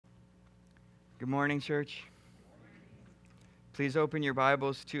Good morning, church. Please open your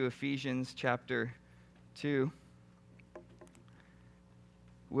Bibles to Ephesians chapter 2.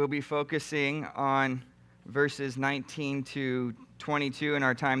 We'll be focusing on verses 19 to 22 in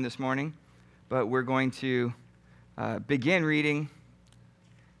our time this morning, but we're going to begin reading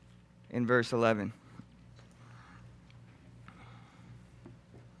in verse 11.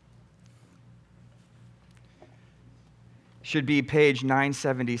 Should be page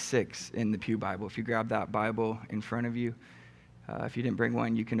 976 in the Pew Bible. If you grab that Bible in front of you, if you didn't bring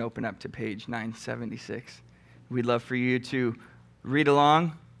one, you can open up to page 976. We'd love for you to read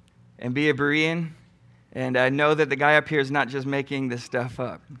along and be a Berean, and know that the guy up here is not just making this stuff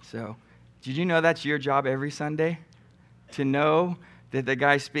up. So, did you know that's your job every Sunday? To know that the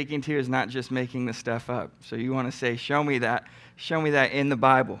guy speaking to you is not just making the stuff up. So you want to say, show me that in the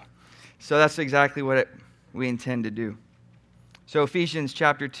Bible. So that's exactly what we intend to do. So Ephesians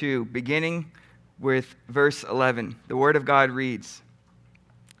chapter 2, beginning with verse 11, the Word of God reads,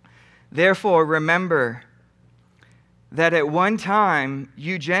 "Therefore remember that at one time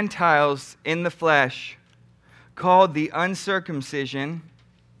you Gentiles in the flesh, called the uncircumcision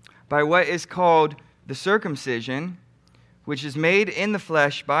by what is called the circumcision, which is made in the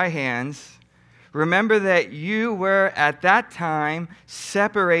flesh by hands, remember that you were at that time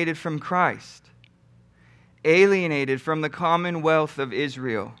separated from Christ, alienated from the commonwealth of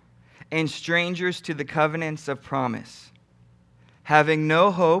Israel, and strangers to the covenants of promise, having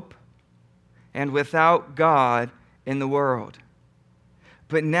no hope and without God in the world.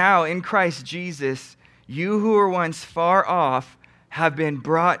 But now in Christ Jesus, you who were once far off have been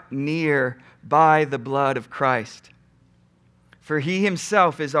brought near by the blood of Christ. For he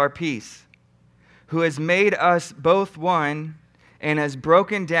himself is our peace, who has made us both one and has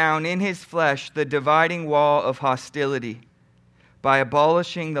broken down in his flesh the dividing wall of hostility by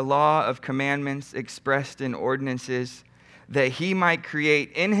abolishing the law of commandments expressed in ordinances, that he might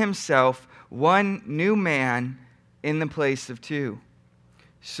create in himself one new man in the place of two,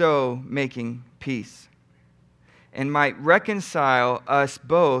 so making peace, and might reconcile us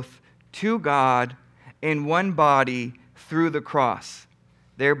both to God in one body through the cross,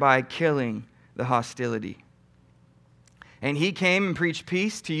 thereby killing the hostility. And he came and preached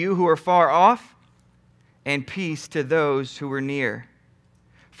peace to you who are far off, and peace to those who were near.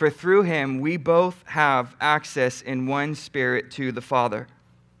 For through him we both have access in one Spirit to the Father.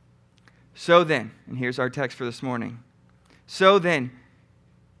 So then," and here's our text for this morning, "so then,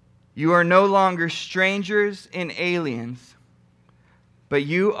 you are no longer strangers and aliens, but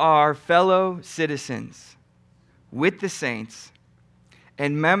you are fellow citizens with the saints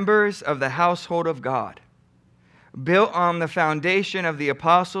and members of the household of God, built on the foundation of the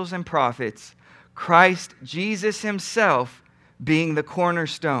apostles and prophets, Christ Jesus himself being the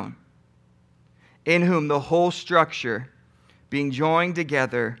cornerstone, in whom the whole structure, being joined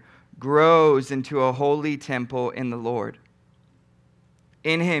together, grows into a holy temple in the Lord.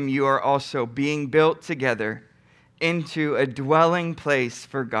 In him you are also being built together into a dwelling place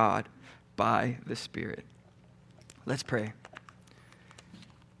for God by the Spirit." Let's pray.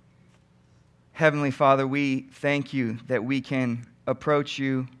 Heavenly Father, we thank you that we can approach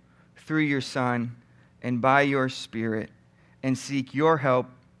you through your Son and by your Spirit and seek your help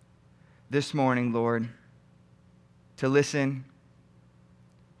this morning, Lord, to listen,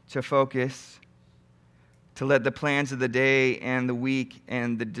 to focus, to let the plans of the day and the week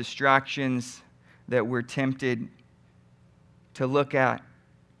and the distractions that we're tempted to look at,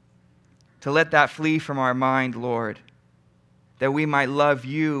 to let that flee from our mind, Lord, that we might love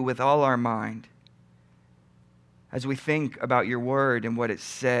you with all our mind as we think about your word and what it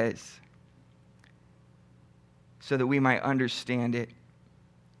says, so that we might understand it,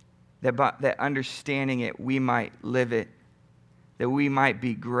 that understanding it, we might live it, that we might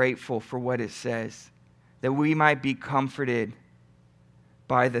be grateful for what it says, that we might be comforted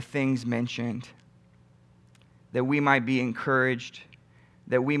by the things mentioned, that we might be encouraged,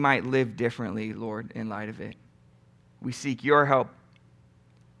 that we might live differently, Lord, in light of it. We seek your help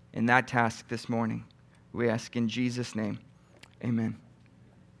in that task this morning. We ask in Jesus' name, amen.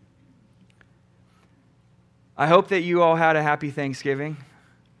 I hope that you all had a happy Thanksgiving.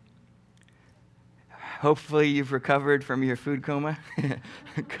 Hopefully you've recovered from your food coma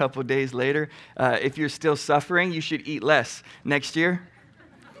a couple days later. If you're still suffering, you should eat less next year.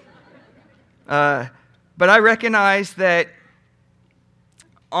 But I recognize that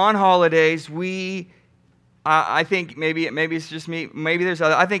on holidays, I think maybe it's just me, maybe there's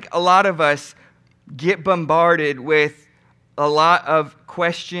other, I think a lot of us get bombarded with a lot of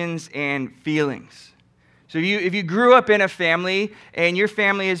questions and feelings. So if you grew up in a family and your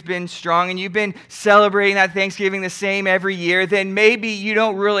family has been strong and you've been celebrating that Thanksgiving the same every year, then maybe you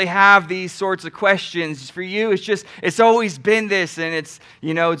don't really have these sorts of questions. For you, it's always been this, and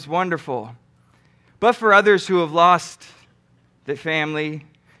it's wonderful. But for others who have lost the family,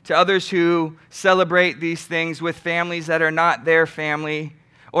 to others who celebrate these things with families that are not their family,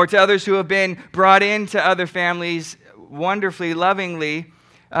 or to others who have been brought into other families wonderfully, lovingly,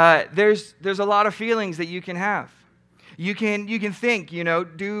 there's a lot of feelings that you can have. You can think,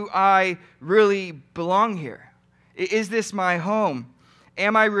 do I really belong here? Is this my home?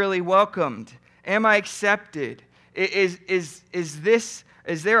 Am I really welcomed? Am I accepted? Is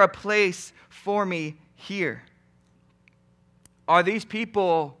there a place for me here? Are these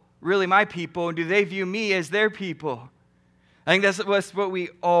people really my people, and do they view me as their people? I think that's what we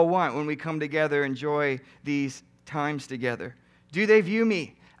all want when we come together and enjoy these times together. Do they view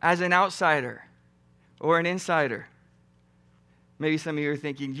me as an outsider or an insider? Maybe some of you are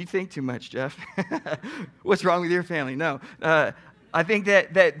thinking, you think too much, Jeff. What's wrong with your family? No. I think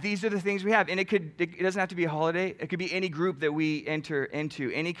that these are the things we have. And it doesn't have to be a holiday. It could be any group that we enter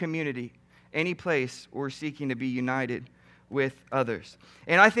into, any community, any place we're seeking to be united with others.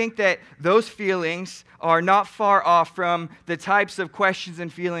 And I think that those feelings are not far off from the types of questions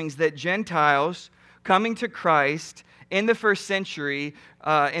and feelings that Gentiles coming to Christ in the first century,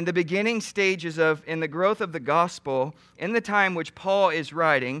 in the beginning stages in the growth of the gospel, in the time which Paul is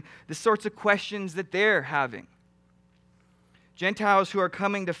writing, the sorts of questions that they're having. Gentiles who are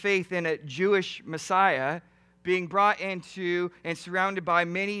coming to faith in a Jewish Messiah, being brought into and surrounded by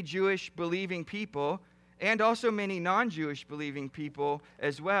many Jewish believing people, and also many non-Jewish believing people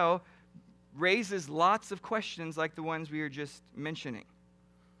as well, raises lots of questions like the ones we were just mentioning.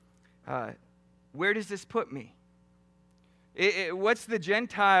 Where does this put me? What's the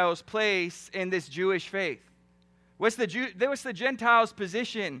Gentiles' place in this Jewish faith? What's the Gentiles'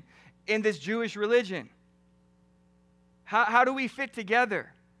 position in this Jewish religion? How do we fit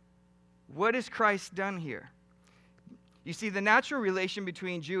together? What has Christ done here? You see, the natural relation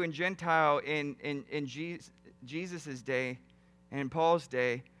between Jew and Gentile in Jesus' day and in Paul's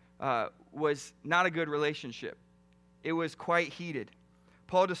day was not a good relationship. It was quite heated.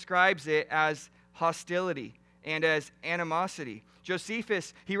 Paul describes it as hostility and as animosity.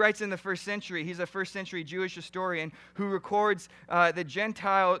 Josephus, he writes in the first century, he's a first century Jewish historian who records the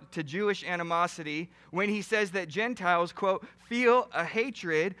Gentile to Jewish animosity when he says that Gentiles, quote, feel a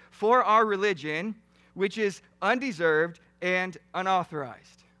hatred for our religion, which is undeserved and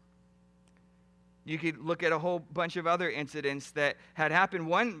unauthorized. You could look at a whole bunch of other incidents that had happened.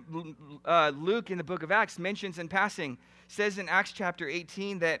 One, Luke in the book of Acts mentions in passing, says in Acts chapter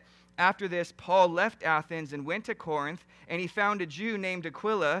 18 that after this, Paul left Athens and went to Corinth, and he found a Jew named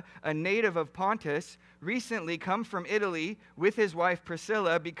Aquila, a native of Pontus, recently come from Italy with his wife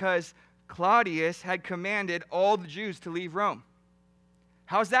Priscilla because Claudius had commanded all the Jews to leave Rome.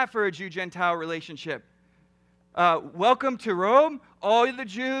 How's that for a Jew-Gentile relationship? Welcome to Rome. All the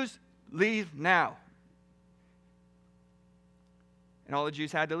Jews, leave now. And all the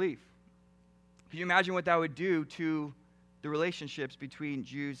Jews had to leave. Can you imagine what that would do to the relationships between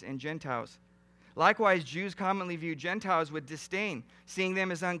Jews and Gentiles? Likewise, Jews commonly viewed Gentiles with disdain, seeing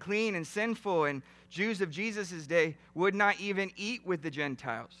them as unclean and sinful, and Jews of Jesus' day would not even eat with the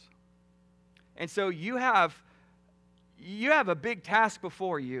Gentiles. And so you have a big task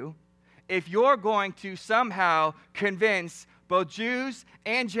before you if you're going to somehow convince both Jews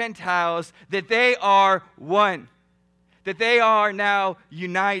and Gentiles that they are one, that they are now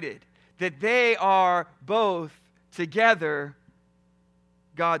united, that they are both together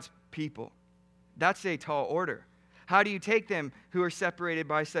God's people. That's a tall order. How do you take them who are separated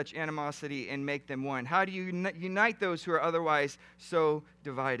by such animosity and make them one? How do you unite those who are otherwise so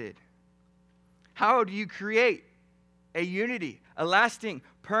divided? How do you create a unity, a lasting,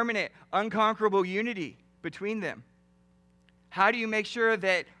 permanent, unconquerable unity between them? How do you make sure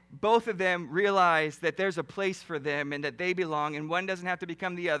that both of them realize that there's a place for them and that they belong, and one doesn't have to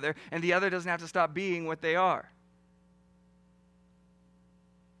become the other, and the other doesn't have to stop being what they are?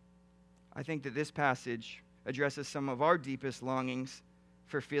 I think that this passage addresses some of our deepest longings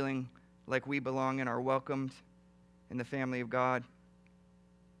for feeling like we belong and are welcomed in the family of God,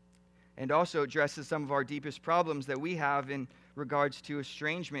 and also addresses some of our deepest problems that we have in regards to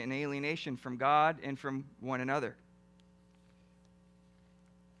estrangement and alienation from God and from one another.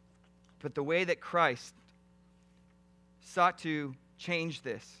 But the way that Christ sought to change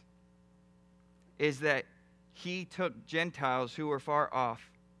this is that he took Gentiles who were far off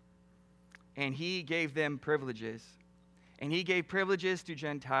and he gave them privileges. And he gave privileges to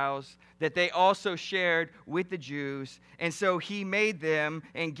Gentiles that they also shared with the Jews. And so he made them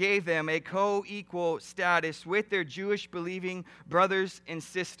and gave them a co-equal status with their Jewish believing brothers and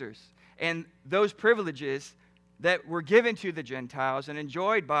sisters. And those privileges that were given to the Gentiles and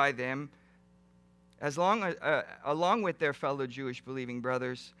enjoyed by them, along with their fellow Jewish believing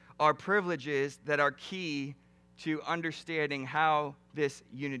brothers, are privileges that are key to understanding how this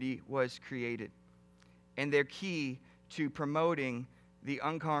unity was created. And they're key to promoting the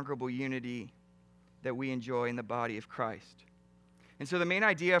unconquerable unity that we enjoy in the body of Christ. And so the main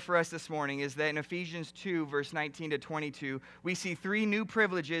idea for us this morning is that in Ephesians 2, verse 19 to 22, we see 3 new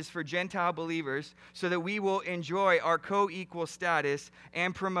privileges for Gentile believers so that we will enjoy our co-equal status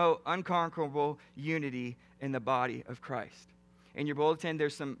and promote unconquerable unity in the body of Christ. In your bulletin,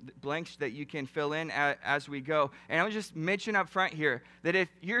 there's some blanks that you can fill in as we go. And I'll just mention up front here that if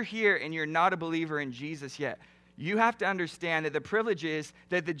you're here and you're not a believer in Jesus yet, you have to understand that the privileges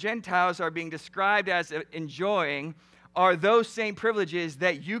that the Gentiles are being described as enjoying are those same privileges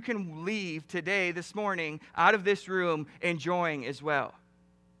that you can leave today, this morning, out of this room enjoying as well.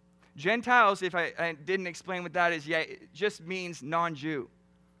 Gentiles, if I didn't explain what that is yet, it just means non-Jew.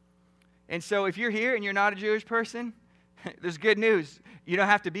 And so if you're here and you're not a Jewish person, there's good news. You don't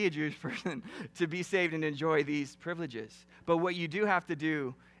have to be a Jewish person to be saved and enjoy these privileges. But what you do have to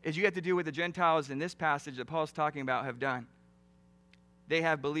do is you have to do what the Gentiles in this passage that Paul's talking about have done. They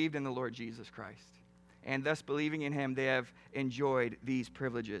have believed in the Lord Jesus Christ. And thus believing in him, they have enjoyed these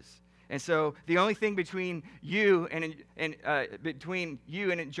privileges. And so the only thing between you and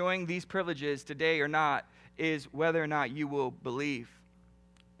enjoying these privileges today or not is whether or not you will believe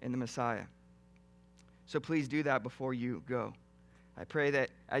in the Messiah. So please do that before you go. I pray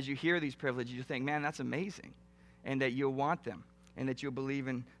that as you hear these privileges, you think, man, that's amazing, and that you'll want them, and that you'll believe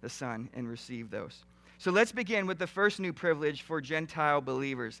in the Son and receive those. So let's begin with the first new privilege for Gentile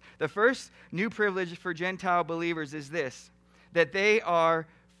believers. The first new privilege for Gentile believers is this, that they are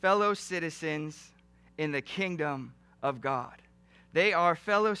fellow citizens in the kingdom of God. They are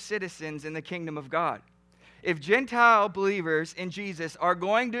fellow citizens in the kingdom of God. If Gentile believers in Jesus are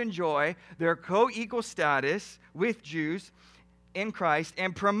going to enjoy their co-equal status with Jews in Christ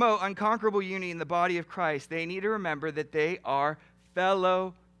and promote unconquerable unity in the body of Christ, they need to remember that they are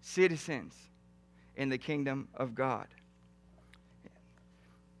fellow citizens in the kingdom of God.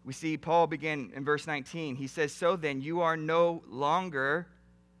 We see Paul begin in verse 19. He says, "So then you are no longer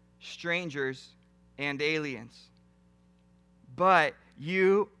strangers and aliens, but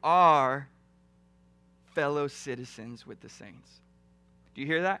you are fellow citizens with the saints." Do you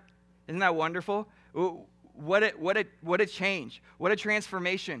hear that? Isn't that wonderful? What a change. What a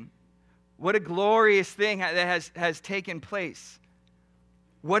transformation. What a glorious thing that has taken place.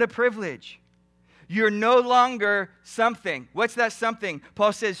 What a privilege. You're no longer something. What's that something?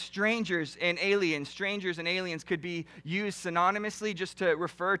 Paul says strangers and aliens. Strangers and aliens could be used synonymously just to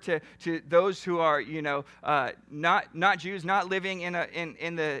refer to those who are, not Jews, not living in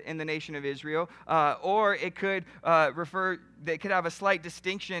the nation of Israel. Or it could they could have a slight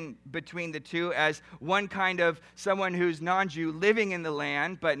distinction between the two as one kind of someone who's non-Jew living in the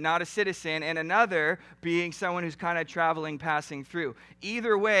land but not a citizen, and another being someone who's kind of traveling, passing through.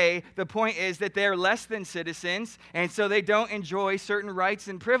 Either way, the point is that they're less than citizens, and so they don't enjoy certain rights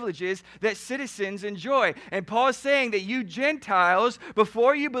and privileges that citizens enjoy. And Paul is saying that you Gentiles,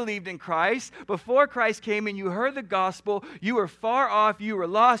 before you believed in Christ, before Christ came and you heard the gospel, you were far off, you were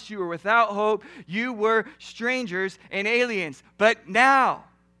lost, you were without hope, you were strangers and aliens. But now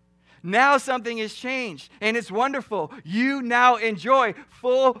something has changed, and it's wonderful. You now enjoy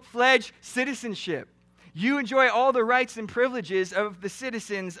full-fledged citizenship. You enjoy all the rights and privileges of the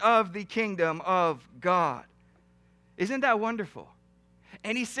citizens of the kingdom of God. Isn't that wonderful?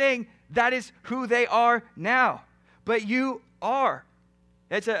 And he's saying that is who they are now. But you are.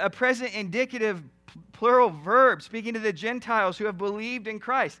 It's a present indicative plural verb speaking to the Gentiles who have believed in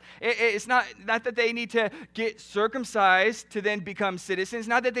Christ. It's not that they need to get circumcised to then become citizens,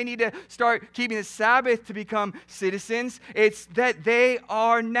 not that they need to start keeping the Sabbath to become citizens. It's that they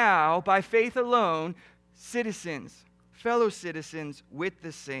are now, by faith alone, citizens, fellow citizens with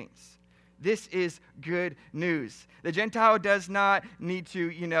the saints. This is good news. The Gentile does not need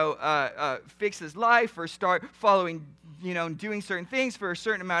to, fix his life or start following, doing certain things for a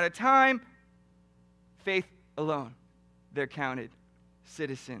certain amount of time. Faith alone, they're counted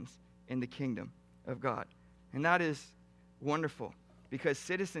citizens in the kingdom of God. And that is wonderful because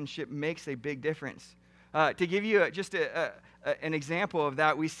citizenship makes a big difference. To give you just an example of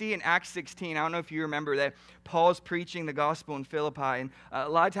that. We see in Acts 16, I don't know if you remember that Paul's preaching the gospel in Philippi, and a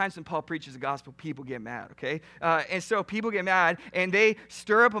lot of times when Paul preaches the gospel, people get mad, okay? And so people get mad, and they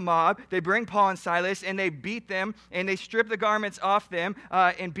stir up a mob. They bring Paul and Silas, and they beat them, and they strip the garments off them,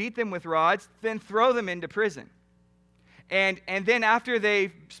 and beat them with rods, then throw them into prison. And then after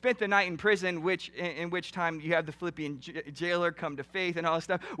they spent the night in prison, in which time you have the Philippian jailer come to faith and all this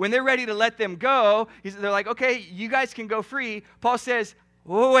stuff, when they're ready to let them go, they're like, okay, you guys can go free. Paul says,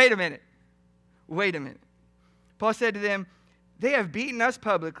 oh, wait a minute. Paul said to them, they have beaten us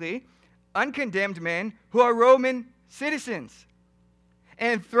publicly, uncondemned men who are Roman citizens,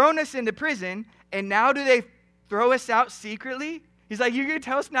 and thrown us into prison, and now do they throw us out secretly? He's like, you're going to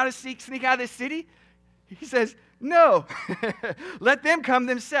tell us now to sneak out of this city? He says, no, let them come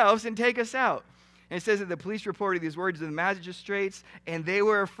themselves and take us out. And it says that the police reported these words to the magistrates, and they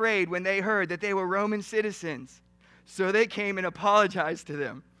were afraid when they heard that they were Roman citizens. So they came and apologized to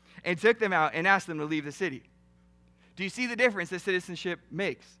them and took them out and asked them to leave the city. Do you see the difference that citizenship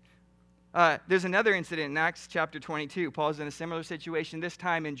makes? There's another incident in Acts chapter 22. Paul's in a similar situation, this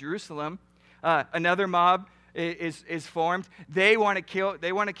time in Jerusalem. Another mob is formed. They want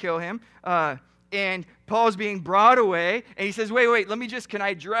to kill him. And Paul's being brought away, and he says, wait, can I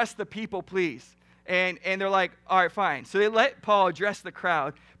address the people, please? And they're like, all right, fine. So they let Paul address the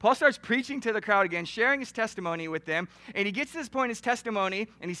crowd. Paul starts preaching to the crowd again, sharing his testimony with them, and he gets to this point in his testimony,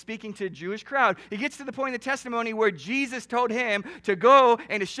 and he's speaking to a Jewish crowd. He gets to the point in the testimony where Jesus told him to go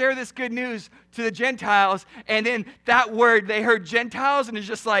and to share this good news to the Gentiles, and then that word, they heard Gentiles, and it's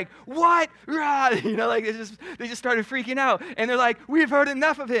just like, what? Like they just started freaking out, and they're like, we've heard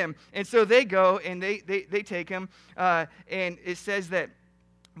enough of him. And so they go, and they take him, and it says that,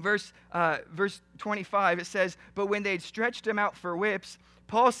 verse 25, it says, but when they'd stretched him out for whips,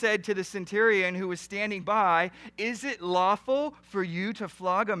 Paul said to the centurion who was standing by, is it lawful for you to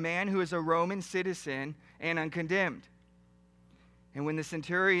flog a man who is a Roman citizen and uncondemned? And when the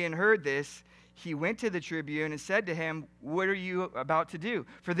centurion heard this, he went to the tribune and said to him, what are you about to do?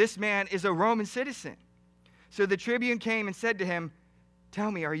 For this man is a Roman citizen. So the tribune came and said to him,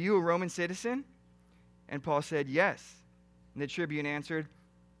 tell me, are you a Roman citizen? And Paul said, yes. And the tribune answered,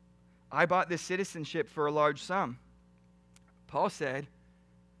 I bought this citizenship for a large sum. Paul said,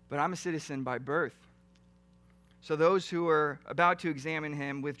 but I'm a citizen by birth. So those who were about to examine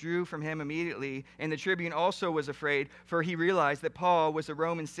him withdrew from him immediately, and the tribune also was afraid, for he realized that Paul was a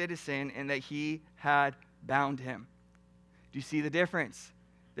Roman citizen and that he had bound him. Do you see the difference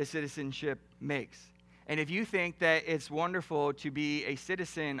that citizenship makes? And if you think that it's wonderful to be a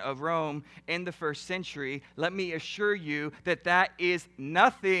citizen of Rome in the first century, let me assure you that that is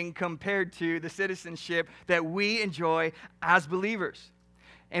nothing compared to the citizenship that we enjoy as believers.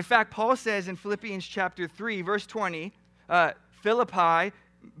 In fact, Paul says in Philippians chapter 3, verse 20, Philippi,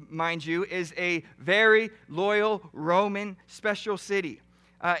 mind you, is a very loyal Roman special city.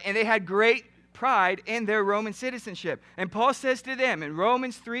 And they had great pride in their Roman citizenship. And Paul says to them in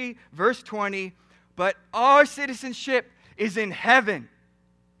Romans 3, verse 20, but our citizenship is in heaven,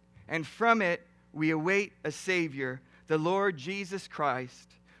 and from it we await a Savior, the Lord Jesus Christ,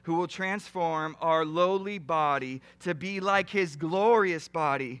 who will transform our lowly body to be like his glorious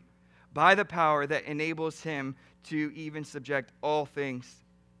body by the power that enables him to even subject all things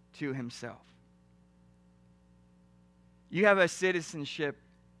to himself. You have a citizenship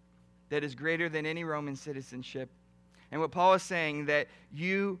that is greater than any Roman citizenship. And what Paul is saying, that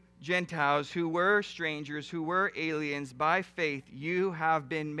you Gentiles who were strangers, who were aliens, by faith, you have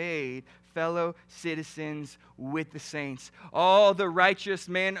been made fellow citizens with the saints. All the righteous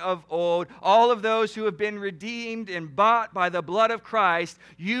men of old, all of those who have been redeemed and bought by the blood of Christ,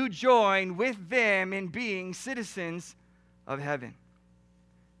 you join with them in being citizens of heaven.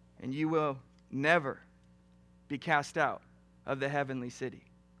 And you will never be cast out of the heavenly city.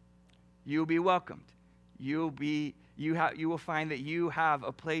 You will be welcomed. You will find that you have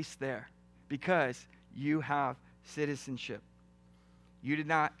a place there because you have citizenship. You did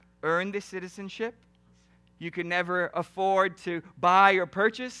not earn this citizenship. You could never afford to buy or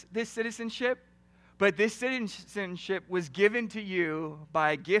purchase this citizenship. But this citizenship was given to you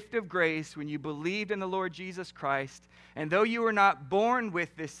by a gift of grace when you believed in the Lord Jesus Christ. And though you were not born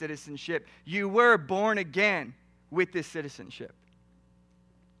with this citizenship, you were born again with this citizenship.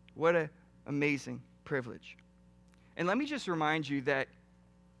 What an amazing privilege. And let me just remind you that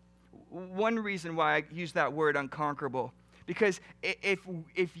one reason why I use that word unconquerable, because if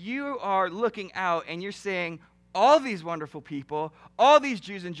you are looking out and you're saying, all these wonderful people, all these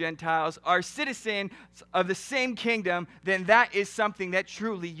Jews and Gentiles are citizens of the same kingdom, then that is something that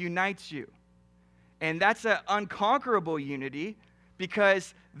truly unites you. And that's an unconquerable unity,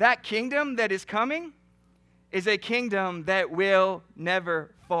 because that kingdom that is coming is a kingdom that will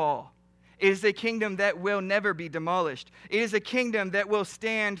never fall. It is a kingdom that will never be demolished. It is a kingdom that will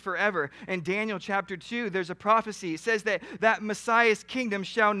stand forever. In Daniel chapter 2, there's a prophecy. It says that Messiah's kingdom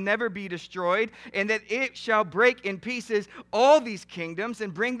shall never be destroyed, and that it shall break in pieces all these kingdoms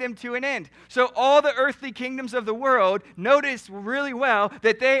and bring them to an end. So all the earthly kingdoms of the world, notice really well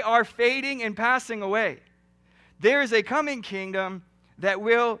that they are fading and passing away. There is a coming kingdom that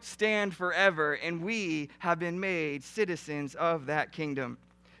will stand forever, and we have been made citizens of that kingdom.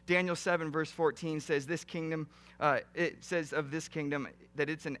 Daniel 7 verse 14 says it says of this kingdom that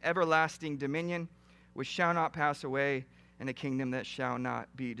it's an everlasting dominion which shall not pass away, and a kingdom that shall not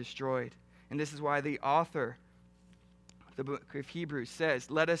be destroyed. And this is why the author of the book of Hebrews says,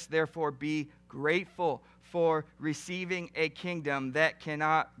 "Let us therefore be grateful for receiving a kingdom that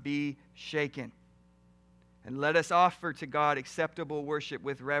cannot be shaken. And let us offer to God acceptable worship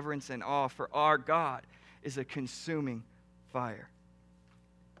with reverence and awe, for our God is a consuming fire."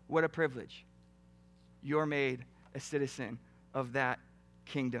 What a privilege. You're made a citizen of that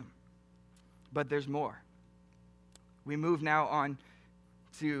kingdom. But there's more. We move now on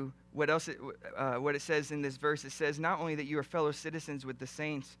to what it says in this verse. It says not only that you are fellow citizens with the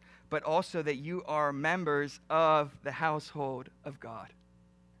saints, but also that you are members of the household of God.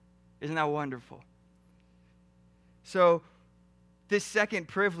 Isn't that wonderful? So this second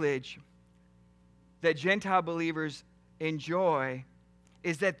privilege that Gentile believers enjoy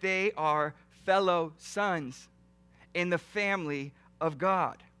is that they are fellow sons in the family of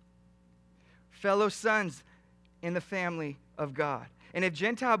God. Fellow sons in the family of God. And if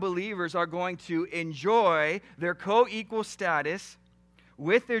Gentile believers are going to enjoy their co-equal status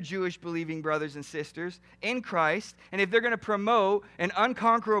with their Jewish believing brothers and sisters in Christ, and if they're going to promote an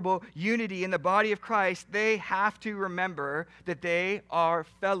unconquerable unity in the body of Christ, they have to remember that they are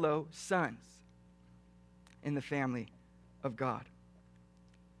fellow sons in the family of God.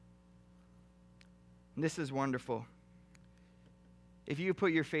 And this is wonderful. If you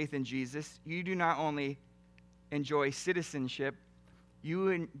put your faith in Jesus, you do not only enjoy citizenship, you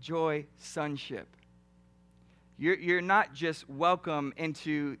enjoy sonship. You're not just welcome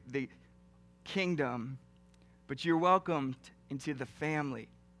into the kingdom, but you're welcomed into the family.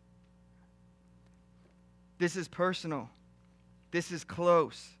 This is personal. This is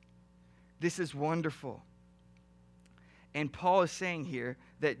close. This is wonderful. And Paul is saying here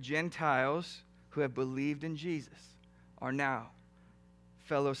that Gentiles who have believed in Jesus are now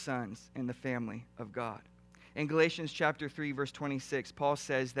fellow sons in the family of God. In Galatians chapter 3, verse 26, Paul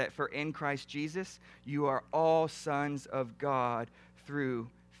says that for in Christ Jesus, you are all sons of God through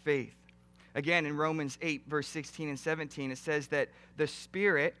faith. Again, in Romans 8, verse 16 and 17, it says that the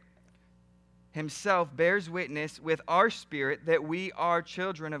Spirit himself bears witness with our spirit that we are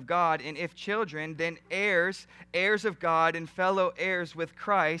children of God, and if children, then heirs, heirs of God and fellow heirs with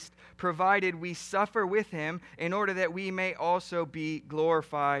Christ, provided we suffer with him in order that we may also be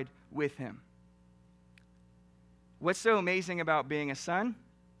glorified with him. What's so amazing about being a son?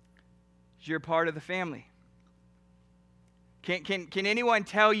 You're part of the family. Can anyone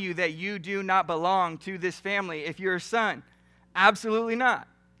tell you that you do not belong to this family if you're a son? Absolutely not.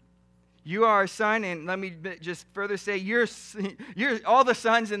 You are a son, and let me just further say, you're all the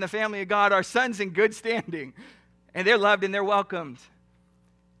sons in the family of God are sons in good standing, and they're loved and they're welcomed,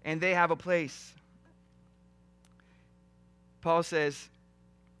 and they have a place. Paul says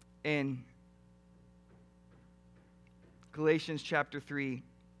in Galatians chapter 3,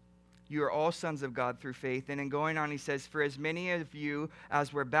 you are all sons of God through faith. And in going on, he says, for as many of you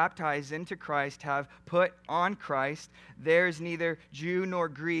as were baptized into Christ have put on Christ. There's neither Jew nor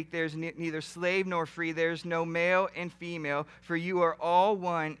Greek. There's neither slave nor free. There's no male and female. For you are all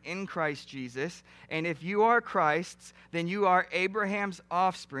one in Christ Jesus. And if you are Christ's, then you are Abraham's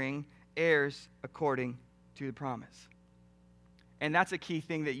offspring, heirs according to the promise. And that's a key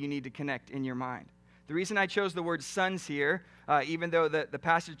thing that you need to connect in your mind. The reason I chose the word sons here, even though the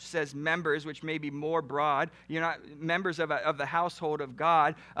passage says members, which may be more broad, you're not members of the household of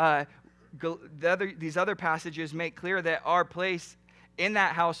God. These other passages make clear that our place in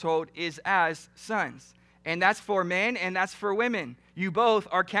that household is as sons. And that's for men and that's for women. You both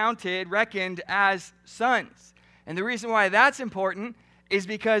are counted, reckoned as sons. And the reason why that's important is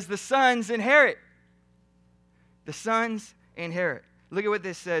because the sons inherit. The sons inherit. Look at what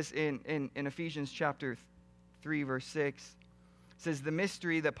this says in Ephesians chapter 3, verse 6. It says, the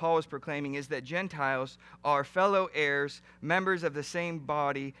mystery that Paul is proclaiming is that Gentiles are fellow heirs, members of the same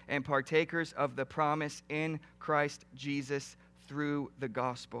body, and partakers of the promise in Christ Jesus through the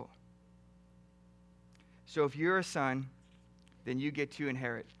gospel. So if you're a son, then you get to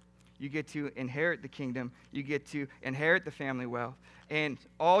inherit. You get to inherit the kingdom. You get to inherit the family wealth. And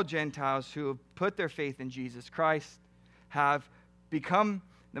all Gentiles who have put their faith in Jesus Christ have become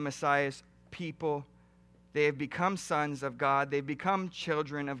the Messiah's people. They have become sons of God. They've become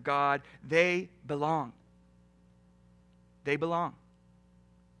children of God. They belong. They belong.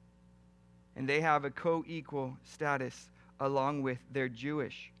 And they have a co-equal status along with their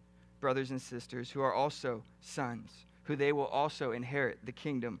Jewish brothers and sisters who are also sons, who they will also inherit the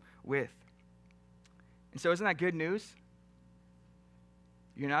kingdom with. And so isn't that good news?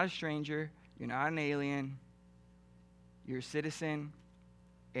 You're not a stranger. You're not an alien. You're a citizen,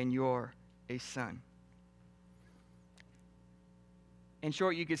 and you're a son. In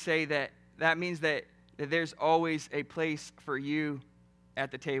short, you could say that means that there's always a place for you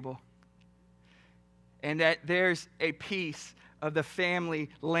at the table, and that there's a piece of the family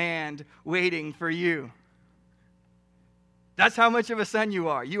land waiting for you. That's how much of a son you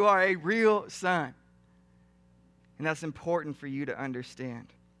are. You are a real son. And that's important for you to understand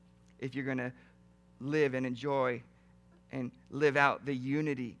if you're going to live and enjoy and live out the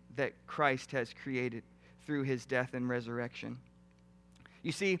unity that Christ has created through his death and resurrection.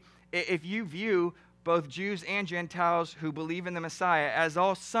 You see, if you view both Jews and Gentiles who believe in the Messiah as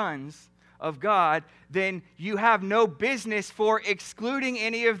all sons of God, then you have no business for excluding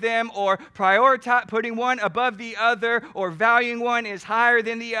any of them or putting one above the other or valuing one as higher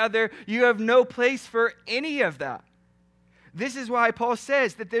than the other. You have no place for any of that. This is why Paul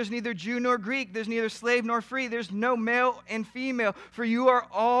says that there's neither Jew nor Greek, there's neither slave nor free, there's no male and female, for you are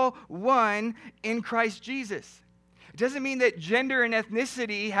all one in Christ Jesus. It doesn't mean that gender and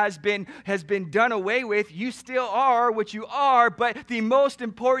ethnicity has been done away with. You still are what you are, but the most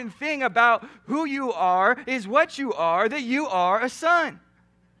important thing about who you are is what you are, that you are a son.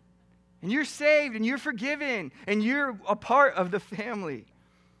 And you're saved, and you're forgiven, and you're a part of the family.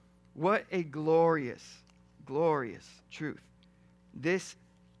 What a glorious, glorious truth. This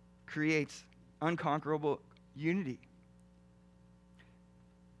creates unconquerable unity.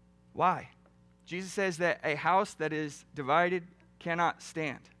 Why? Jesus says that a house that is divided cannot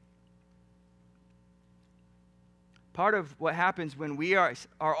stand. Part of what happens when we are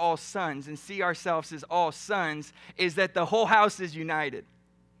all sons and see ourselves as all sons is that the whole house is united.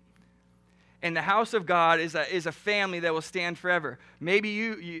 And the house of God is a family that will stand forever. Maybe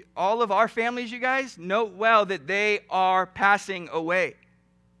you all of our families, you guys, note well that they are passing away.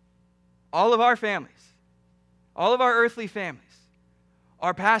 All of our families, all of our earthly families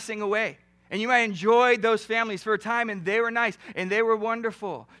are passing away. And you might enjoy those families for a time, and they were nice, and they were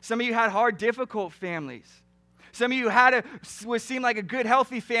wonderful. Some of you had hard, difficult families. Some of you had what seemed like a good,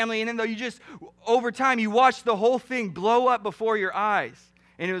 healthy family, and then though you just, over time, you watched the whole thing blow up before your eyes,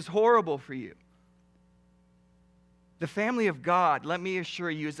 and it was horrible for you. The family of God, let me assure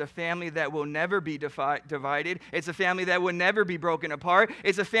you, is a family that will never be divided. It's a family that will never be broken apart.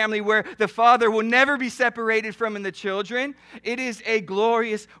 It's a family where the father will never be separated from the children. It is a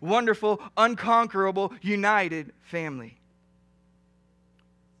glorious, wonderful, unconquerable, united family.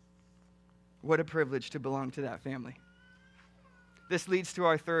 What a privilege to belong to that family. This leads to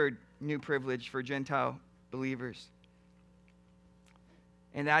our third new privilege for Gentile believers.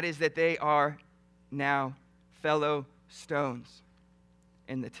 And that is that they are now fellow stones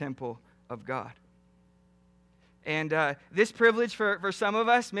in the temple of God. And this privilege for some of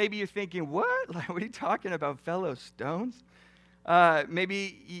us, maybe you're thinking, what? Like, what are you talking about, fellow stones?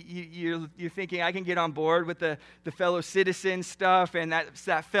 Maybe you're thinking, I can get on board with the fellow citizen stuff and that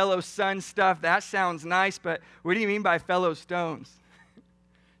fellow son stuff. That sounds nice, but what do you mean by fellow stones?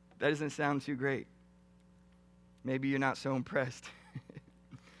 That doesn't sound too great. Maybe you're not so impressed.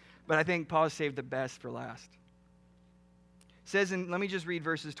 But I think Paul saved the best for last. It says, let me just read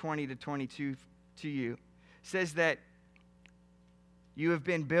verses 20 to 22 to you. It says that you have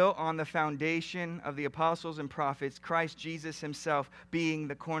been built on the foundation of the apostles and prophets, Christ Jesus himself being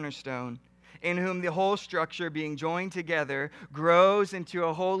the cornerstone, in whom the whole structure being joined together grows into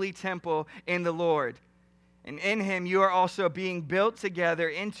a holy temple in the Lord. And in him you are also being built together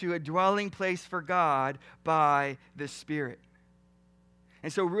into a dwelling place for God by the Spirit.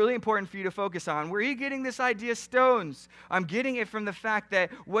 And so really important for you to focus on, where are you getting this idea, stones? I'm getting it from the fact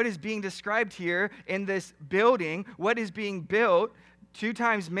that what is being described here in this building, what is being built, 2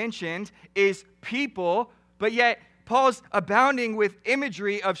 times mentioned, is people, but yet Paul's abounding with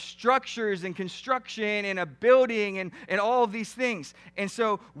imagery of structures and construction and a building and all of these things. And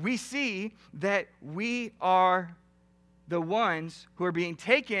so we see that we are the ones who are being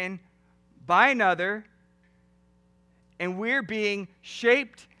taken by another, and we're being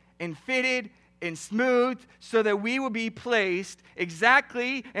shaped and fitted and smoothed so that we will be placed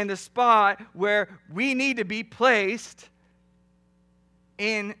exactly in the spot where we need to be placed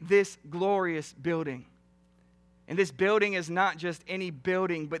in this glorious building. And this building is not just any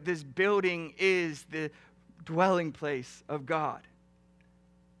building, but this building is the dwelling place of God.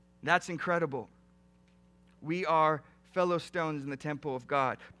 That's incredible. We are fellow stones in the temple of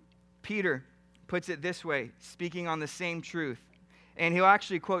God. Peter puts it this way, speaking on the same truth. And he'll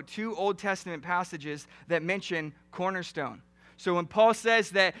actually quote 2 Old Testament passages that mention cornerstone. So when Paul says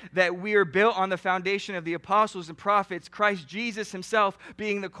that we are built on the foundation of the apostles and prophets, Christ Jesus himself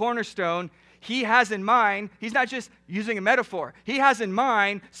being the cornerstone, he has in mind, he's not just using a metaphor, he has in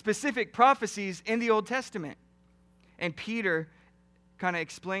mind specific prophecies in the Old Testament. And Peter kind of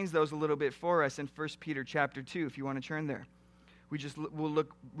explains those a little bit for us in 1 Peter chapter 2, if you want to turn there. We'll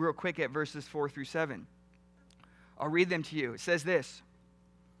look real quick at verses 4 through 7. I'll read them to you. It says this: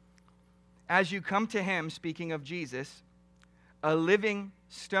 as you come to him, speaking of Jesus, a living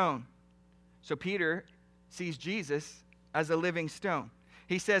stone. So Peter sees Jesus as a living stone.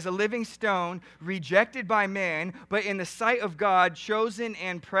 He says, a living stone rejected by man, but in the sight of God, chosen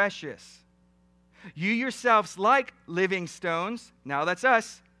and precious. You yourselves, like living stones, now that's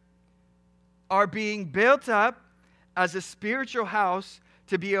us, are being built up as a spiritual house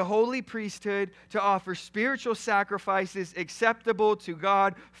to be a holy priesthood, to offer spiritual sacrifices acceptable to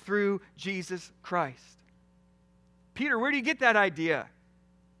God through Jesus Christ. Peter, where do you get that idea?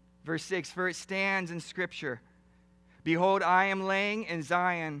 Verse 6, for it stands in Scripture. Behold, I am laying in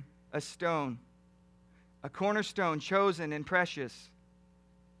Zion a stone, a cornerstone chosen and precious.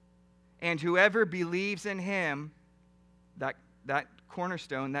 And whoever believes in him, that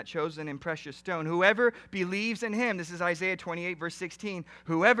cornerstone, that chosen and precious stone, whoever believes in him, this is Isaiah 28, verse 16,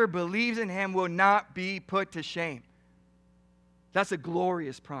 whoever believes in him will not be put to shame. That's a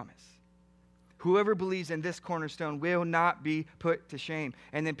glorious promise. Whoever believes in this cornerstone will not be put to shame.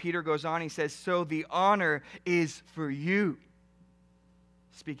 And then Peter goes on, he says, so the honor is for you.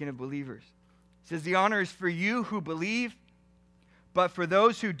 Speaking of believers. He says, the honor is for you who believe, but for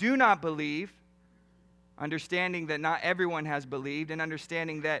those who do not believe, understanding that not everyone has believed and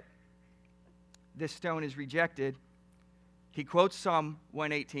understanding that this stone is rejected, he quotes Psalm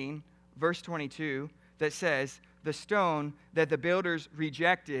 118, verse 22, that says, the stone that the builders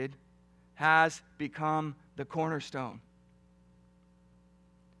rejected has become the cornerstone.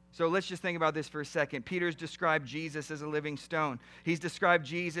 So let's just think about this for a second. Peter's described Jesus as a living stone. He's described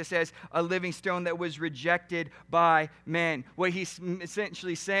Jesus as a living stone that was rejected by men. What he's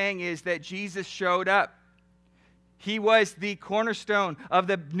essentially saying is that Jesus showed up. He was the cornerstone of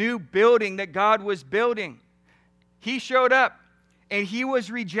the new building that God was building. He showed up. And he was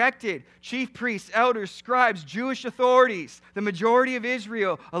rejected. Chief priests, elders, scribes, Jewish authorities, the majority of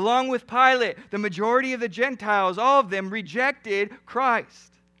Israel, along with Pilate, the majority of the Gentiles, all of them rejected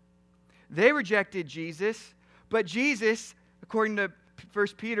Christ. They rejected Jesus, but Jesus, according to 1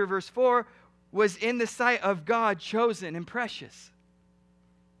 Peter verse 4, was in the sight of God chosen and precious.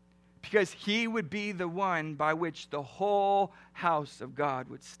 Because he would be the one by which the whole house of God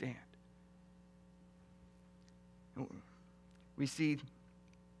would stand. We see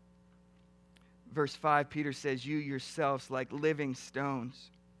verse 5, Peter says, you yourselves, like living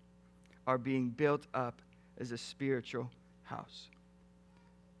stones, are being built up as a spiritual house.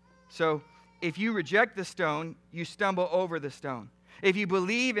 So, if you reject the stone, you stumble over the stone. If you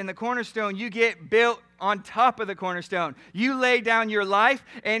believe in the cornerstone, you get built on top of the cornerstone. You lay down your life,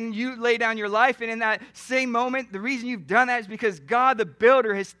 and in that same moment, the reason you've done that is because God, the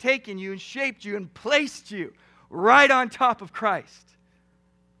builder, has taken you and shaped you and placed you right on top of Christ.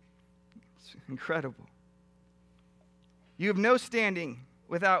 It's incredible. You have no standing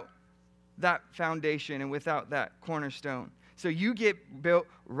without that foundation and without that cornerstone. So you get built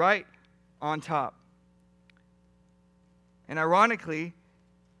right on top. And ironically,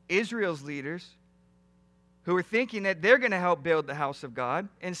 Israel's leaders, who are thinking that they're going to help build the house of God,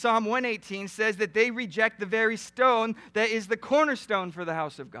 in Psalm 118 says that they reject the very stone that is the cornerstone for the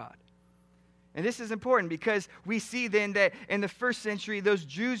house of God. And this is important because we see then that in the first century, those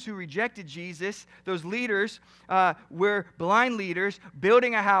Jews who rejected Jesus, those leaders, were blind leaders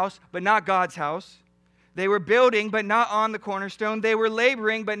building a house, but not God's house. They were building, but not on the cornerstone. They were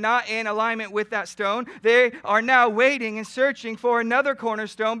laboring, but not in alignment with that stone. They are now waiting and searching for another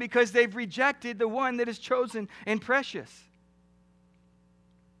cornerstone because they've rejected the one that is chosen and precious.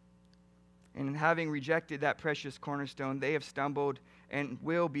 And having rejected that precious cornerstone, they have stumbled and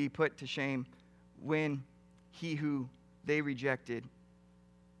will be put to shame when he who they rejected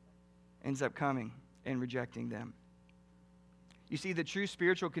ends up coming and rejecting them. You see, the true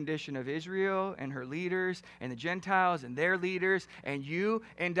spiritual condition of Israel and her leaders and the Gentiles and their leaders and you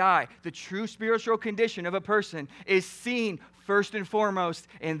and I, the true spiritual condition of a person is seen first and foremost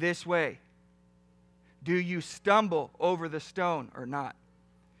in this way. Do you stumble over the stone or not?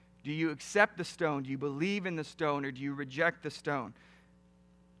 Do you accept the stone? Do you believe in the stone, or do you reject the stone?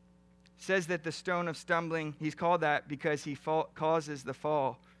 It says that the stone of stumbling, he's called that because he causes the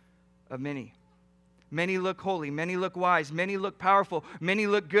fall of many. Many look holy, many look wise, many look powerful, many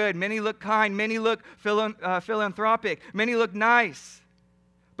look good, many look kind, many look philanthropic, many look nice.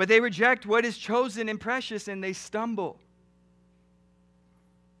 But they reject what is chosen and precious, and they stumble.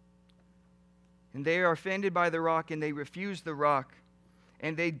 And they are offended by the rock, and they refuse the rock,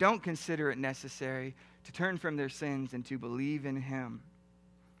 and they don't consider it necessary to turn from their sins and to believe in him.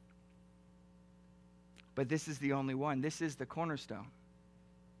 But this is the only one. This is the cornerstone.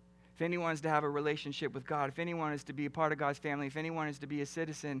 If anyone is to have a relationship with God, if anyone is to be a part of God's family, if anyone is to be a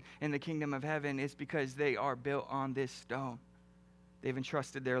citizen in the kingdom of heaven, it's because they are built on this stone. They've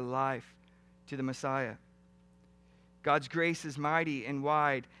entrusted their life to the Messiah. God's grace is mighty and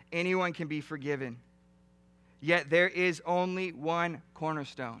wide. Anyone can be forgiven. Yet there is only one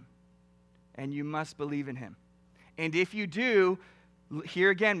cornerstone, and you must believe in him. And if you do,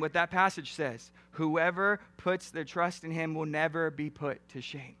 hear again what that passage says. Whoever puts their trust in him will never be put to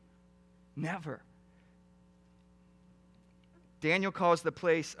shame. Never. Daniel calls the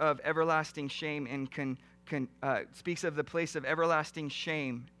place of everlasting shame and speaks of the place of everlasting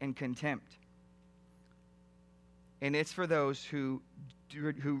shame and contempt. And it's for those who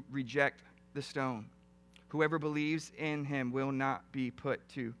reject the stone. Whoever believes in him will not be put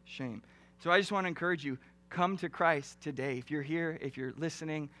to shame. So I just want to encourage you, come to Christ today. If you're here, if you're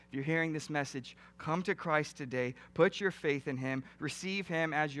listening, if you're hearing this message, come to Christ today. Put your faith in him. Receive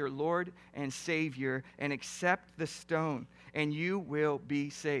him as your Lord and Savior, and accept the stone, and you will be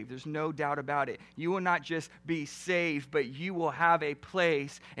saved. There's no doubt about it. You will not just be saved, but you will have a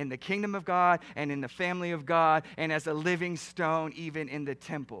place in the kingdom of God and in the family of God and as a living stone even in the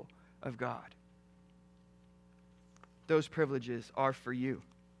temple of God. Those privileges are for you.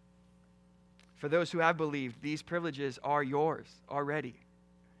 For those who have believed, these privileges are yours already.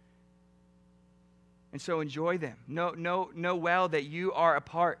 And so enjoy them. Know well that you are a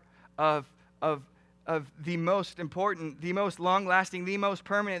part of the most important, the most long-lasting, the most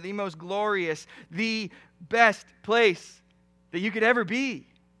permanent, the most glorious, the best place that you could ever be.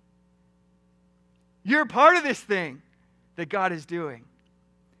 You're a part of this thing that God is doing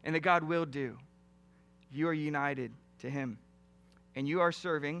and that God will do. You are united to him. And you are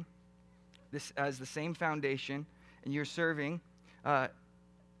serving this as the same foundation, and you're serving,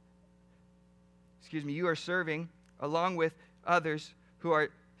 you are serving along with others who are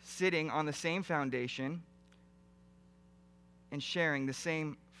sitting on the same foundation and sharing the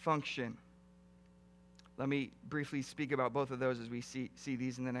same function. Let me briefly speak about both of those as we see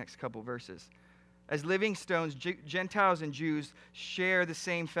these in the next couple verses. As living stones, Gentiles and Jews share the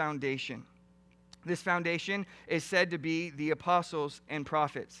same foundation. This foundation is said to be the apostles and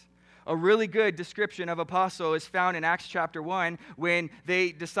prophets. A really good description of apostle is found in Acts chapter 1 when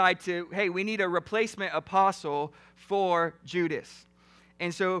they decide we need a replacement apostle for Judas.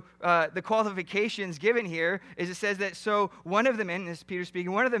 And so the qualifications given here is it says that, so one of the men, this is Peter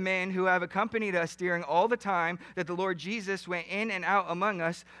speaking, one of the men who have accompanied us during all the time that the Lord Jesus went in and out among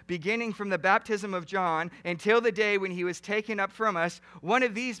us, beginning from the baptism of John until the day when he was taken up from us, one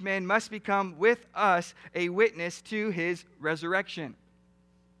of these men must become with us a witness to his resurrection.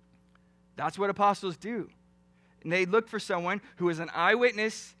 That's what apostles do. And they look for someone who is an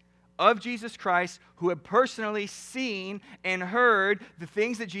eyewitness of Jesus Christ, who had personally seen and heard the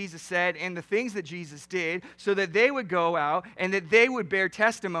things that Jesus said and the things that Jesus did, so that they would go out and that they would bear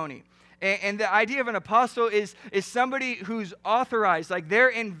testimony. And the idea of an apostle is somebody who's authorized, like they're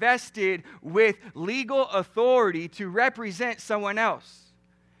invested with legal authority to represent someone else.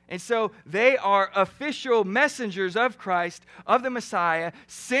 And so they are official messengers of Christ, of the Messiah,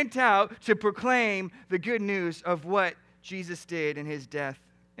 sent out to proclaim the good news of what Jesus did in his death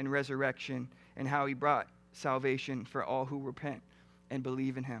and resurrection and how he brought salvation for all who repent and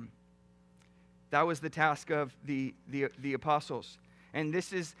believe in him. That was the task of the apostles. And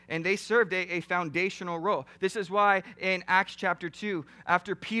they served a foundational role. This is why in Acts chapter 2,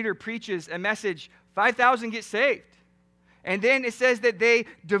 after Peter preaches a message, 5,000 get saved. And then it says that they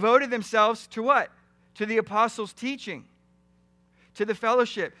devoted themselves to what? To the apostles' teaching, to the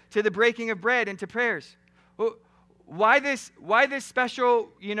fellowship, to the breaking of bread, and to prayers. Well, why this special,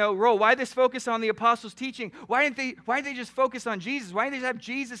 role? Why this focus on the apostles' teaching? Why didn't they just focus on Jesus? Why didn't they have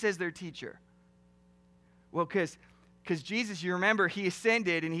Jesus as their teacher? Well, because Because Jesus, you remember, he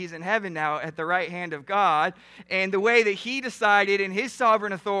ascended and he's in heaven now at the right hand of God. And the way that he decided in his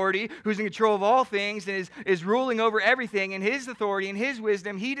sovereign authority, who's in control of all things and is ruling over everything, in his authority and his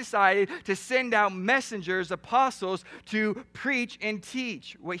wisdom, he decided to send out messengers, apostles, to preach and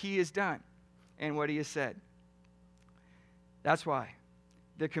teach what he has done and what he has said. That's why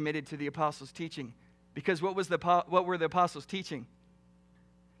they're committed to the apostles' teaching. Because what were the apostles teaching?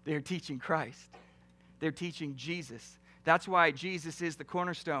 They're teaching Christ. They're teaching Jesus. That's why Jesus is the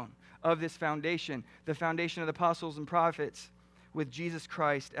cornerstone of this foundation, the foundation of the apostles and prophets, with Jesus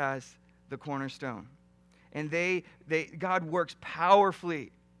Christ as the cornerstone. And God works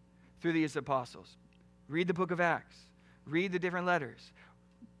powerfully through these apostles. Read the book of Acts. Read the different letters.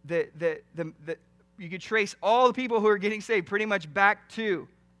 You could trace all the people who are getting saved pretty much back to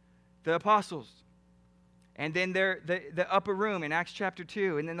the apostles. And then the upper room in Acts chapter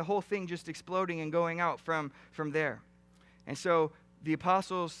 2, and then the whole thing just exploding and going out from there. And so the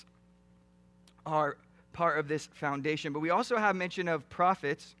apostles are part of this foundation. But we also have mention of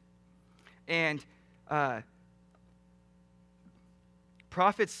prophets, and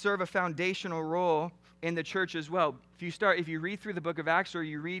prophets serve a foundational role in the church as well. If you read through the book of Acts or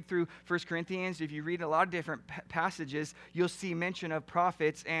you read through 1 Corinthians, if you read a lot of different passages, you'll see mention of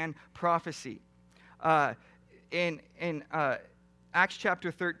prophets and prophecy. In Acts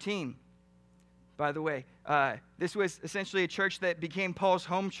chapter 13, by the way, this was essentially a church that became Paul's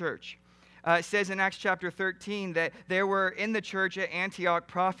home church. It says in Acts chapter 13 that there were in the church at Antioch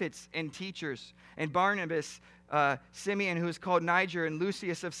prophets and teachers, and Barnabas, Simeon, who was called Niger, and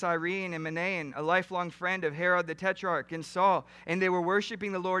Lucius of Cyrene, and Manaen, a lifelong friend of Herod the Tetrarch, and Saul. And they were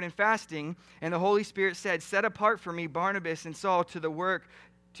worshiping the Lord and fasting, and the Holy Spirit said, "Set apart for me Barnabas and Saul to the work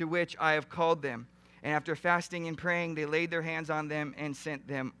to which I have called them." And after fasting and praying, they laid their hands on them and sent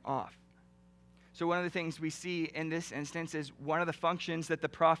them off. So one of the things we see in this instance is one of the functions that the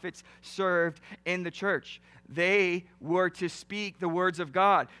prophets served in the church. They were to speak the words of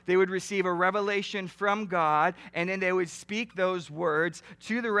God. They would receive a revelation from God, and then they would speak those words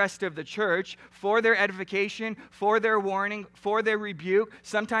to the rest of the church for their edification, for their warning, for their rebuke,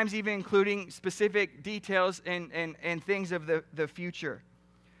 sometimes even including specific details and things of the future.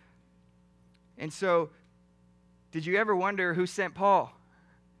 And so, did you ever wonder who sent Paul?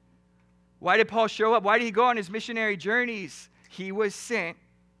 Why did Paul show up? Why did he go on his missionary journeys? He was sent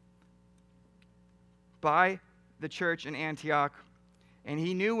by the church in Antioch, and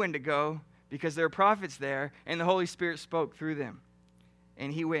he knew when to go because there were prophets there, and the Holy Spirit spoke through them.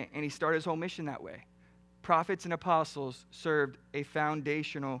 And he went, and he started his whole mission that way. Prophets and apostles served a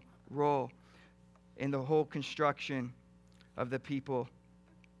foundational role in the whole construction of the people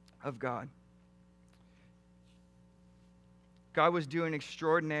of God. God was doing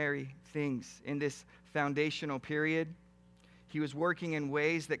extraordinary things in this foundational period. He was working in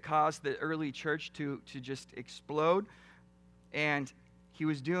ways that caused the early church to just explode. And he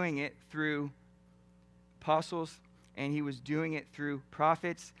was doing it through apostles, and he was doing it through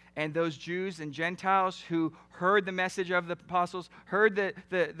prophets. And those Jews and Gentiles who heard the message of the apostles, heard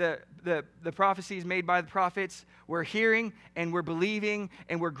the prophecies made by the prophets, were hearing and were believing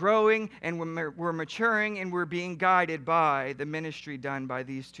and were growing and were maturing and were being guided by the ministry done by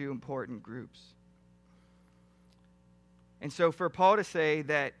these two important groups. And so for Paul to say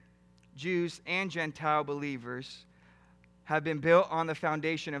that Jews and Gentile believers have been built on the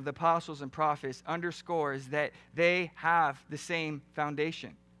foundation of the apostles and prophets underscores that they have the same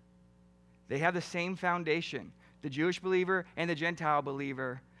foundation. They have the same foundation. The Jewish believer and the Gentile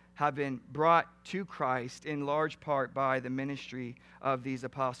believer have been brought to Christ in large part by the ministry of these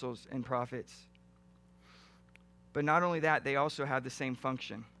apostles and prophets. But not only that, they also have the same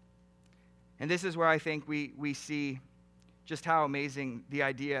function. And this is where I think we see just how amazing the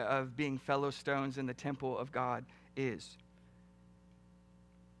idea of being fellow stones in the temple of God is.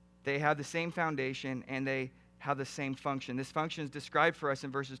 They have the same foundation, and they have the same function. This function is described for us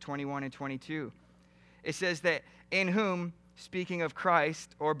in verses 21 and 22. It says that in whom, speaking of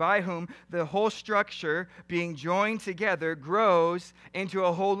Christ, or by whom, the whole structure being joined together grows into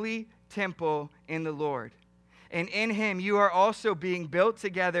a holy temple in the Lord. And in him you are also being built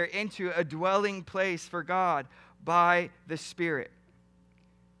together into a dwelling place for God by the Spirit.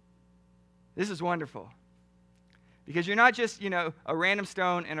 This is wonderful. Because you're not just, a random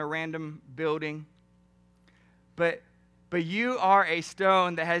stone in a random building, but you are a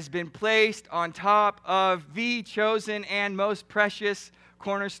stone that has been placed on top of the chosen and most precious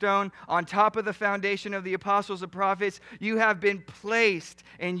cornerstone, on top of the foundation of the apostles and prophets. You have been placed,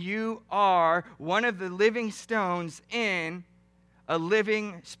 and you are one of the living stones in a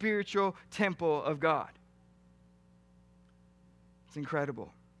living spiritual temple of God. It's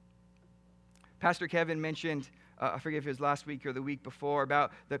incredible. Pastor Kevin mentioned, I forget if it was last week or the week before,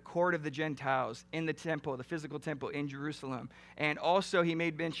 about the court of the Gentiles in the temple, the physical temple in Jerusalem. And also he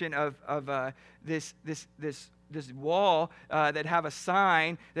made mention of this wall that have a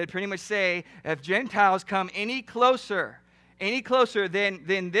sign that pretty much say, if Gentiles come any closer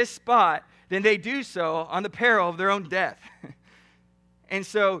than this spot, then they do so on the peril of their own death. And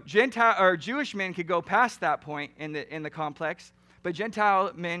so Jewish men could go past that point in the complex, but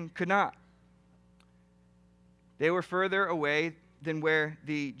Gentile men could not. They were further away than where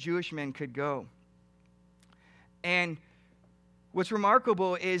the Jewish men could go. And what's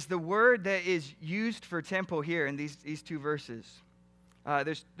remarkable is the word that is used for temple here in these two verses.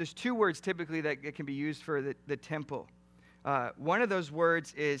 There's two words typically that can be used for the temple. One of those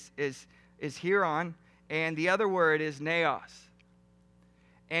words is hieron, and the other word is naos.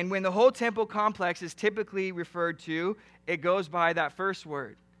 And when the whole temple complex is typically referred to, it goes by that first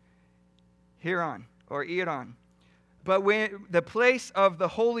word, hieron or hieron. But when the place of the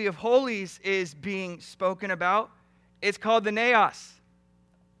Holy of Holies is being spoken about, it's called the naos.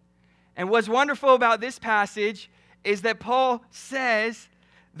 And what's wonderful about this passage is that Paul says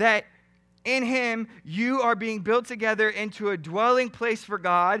that in him you are being built together into a dwelling place for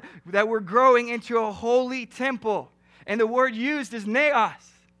God, that we're growing into a holy temple. And the word used is naos.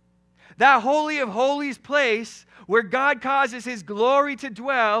 That Holy of Holies place where God causes his glory to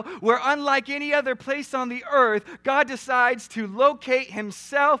dwell, where unlike any other place on the earth, God decides to locate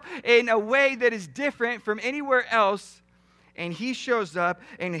himself in a way that is different from anywhere else. And he shows up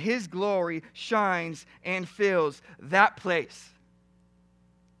and his glory shines and fills that place.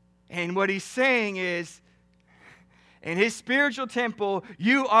 And what he's saying is, in his spiritual temple,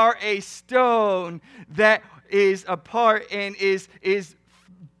 you are a stone that is a part and is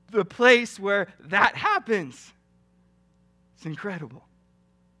the place where that happens. It's incredible.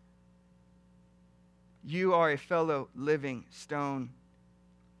 You are a fellow living stone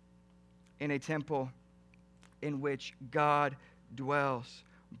in a temple in which God dwells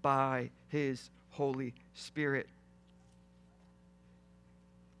by his Holy Spirit.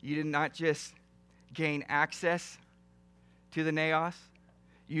 You did not just gain access to the naos,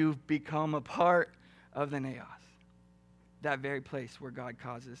 you've become a part of the naos. That very place where God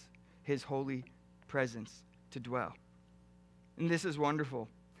causes his holy presence to dwell. And this is wonderful.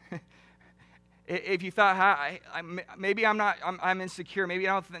 If you thought, maybe I'm insecure. Maybe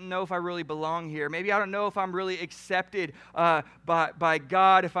I don't know if I really belong here. Maybe I don't know if I'm really accepted by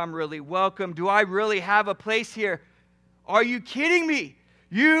God, if I'm really welcome. Do I really have a place here? Are you kidding me?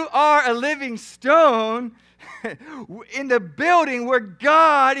 You are a living stone in the building where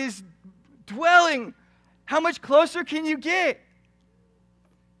God is dwelling. How much closer can you get?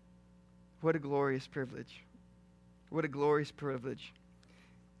 What a glorious privilege. What a glorious privilege.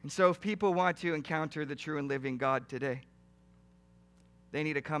 And so if people want to encounter the true and living God today, they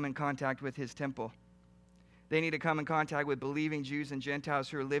need to come in contact with his temple. They need to come in contact with believing Jews and Gentiles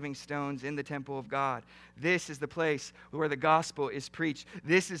who are living stones in the temple of God. This is the place where the gospel is preached.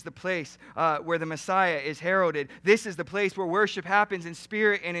 This is the place where the Messiah is heralded. This is the place where worship happens in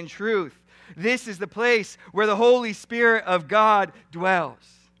spirit and in truth. This is the place where the Holy Spirit of God dwells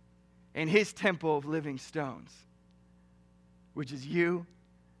in his temple of living stones, which is you,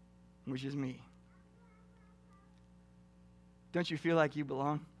 which is me. Don't you feel like you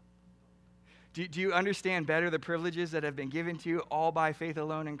belong? Do you understand better the privileges that have been given to you all by faith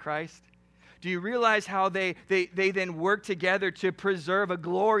alone in Christ? Do you realize how they then work together to preserve a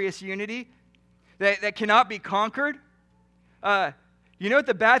glorious unity that cannot be conquered? You know what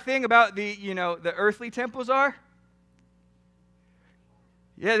the bad thing about the earthly temples are?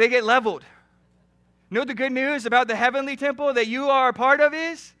 Yeah, they get leveled. You know what the good news about the heavenly temple that you are a part of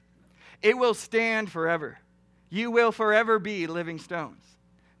is? It will stand forever. You will forever be living stones.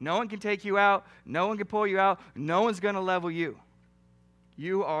 No one can take you out. No one can pull you out. No one's going to level you.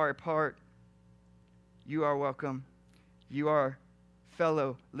 You are a part. You are welcome. You are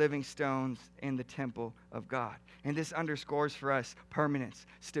fellow living stones in the temple of God. And this underscores for us permanence,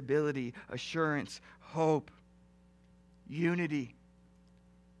 stability, assurance, hope, unity.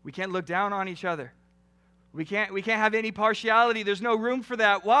 We can't look down on each other. We can't have any partiality. There's no room for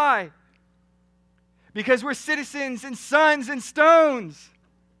that. Why? Because we're citizens and sons and stones.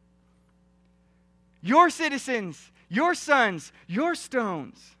 Your citizens, your sons, your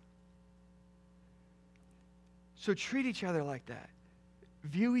stones. So treat each other like that.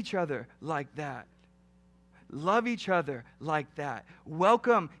 View each other like that. Love each other like that.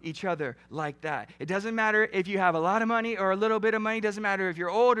 Welcome each other like that. It doesn't matter if you have a lot of money or a little bit of money. It doesn't matter if you're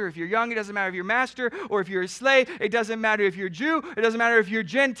old or if you're young. It doesn't matter if you're master or if you're a slave. It doesn't matter if you're Jew. It doesn't matter if you're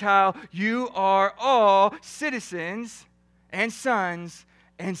Gentile. You are all citizens and sons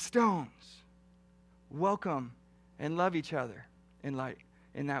and stones. Welcome and love each other in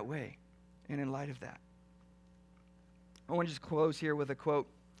that way and in light of that. I want to just close here with a quote.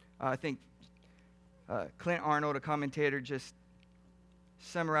 I think Clint Arnold, a commentator, just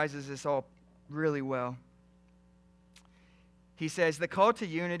summarizes this all really well. He says, the call to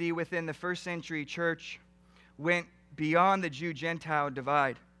unity within the first century church went beyond the Jew-Gentile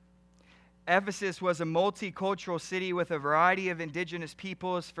divide. Ephesus was a multicultural city with a variety of indigenous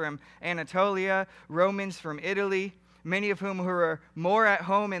peoples from Anatolia, Romans from Italy, many of whom were more at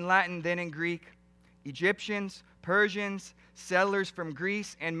home in Latin than in Greek, Egyptians, Persians, settlers from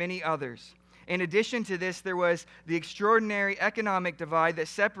Greece, and many others. In addition to this, there was the extraordinary economic divide that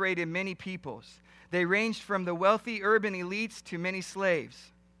separated many peoples. They ranged from the wealthy urban elites to many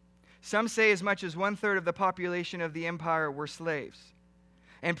slaves. Some say as much as 1/3 of the population of the empire were slaves,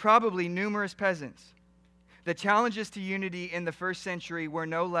 and probably numerous peasants. The challenges to unity in the first century were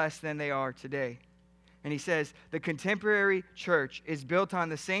no less than they are today. And he says, the contemporary church is built on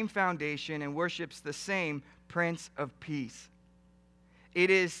the same foundation and worships the same Prince of Peace. It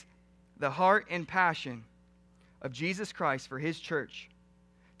is the heart and passion of Jesus Christ for his church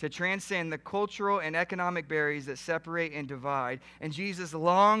to transcend the cultural and economic barriers that separate and divide. And Jesus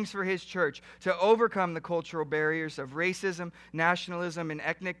longs for his church to overcome the cultural barriers of racism, nationalism, and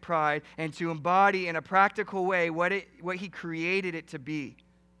ethnic pride, and to embody in a practical way what he created it to be.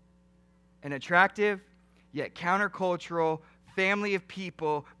 An attractive, yet countercultural family of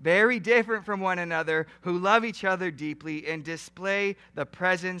people, very different from one another, who love each other deeply and display the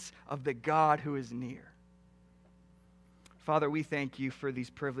presence of the God who is near. Father, we thank you for these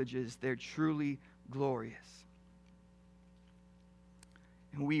privileges. They're truly glorious.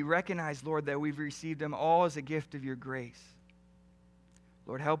 And we recognize, Lord, that we've received them all as a gift of your grace.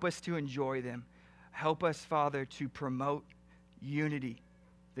 Lord, help us to enjoy them. Help us, Father, to promote unity,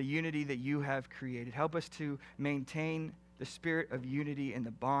 the unity that you have created. Help us to maintain the spirit of unity and the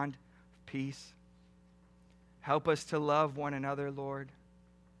bond of peace. Help us to love one another, Lord.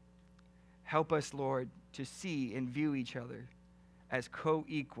 Help us, Lord, to see and view each other as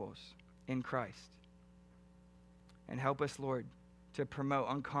co-equals in Christ. And help us, Lord, to promote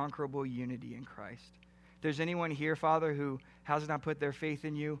unconquerable unity in Christ. If there's anyone here, Father, who has not put their faith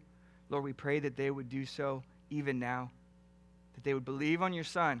in you, Lord, we pray that they would do so even now, that they would believe on your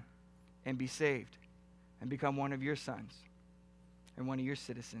Son and be saved and become one of your sons and one of your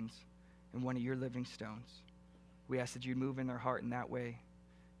citizens and one of your living stones. We ask that you move in their heart in that way,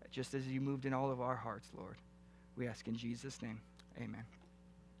 just as you moved in all of our hearts, Lord. We ask in Jesus' name, amen.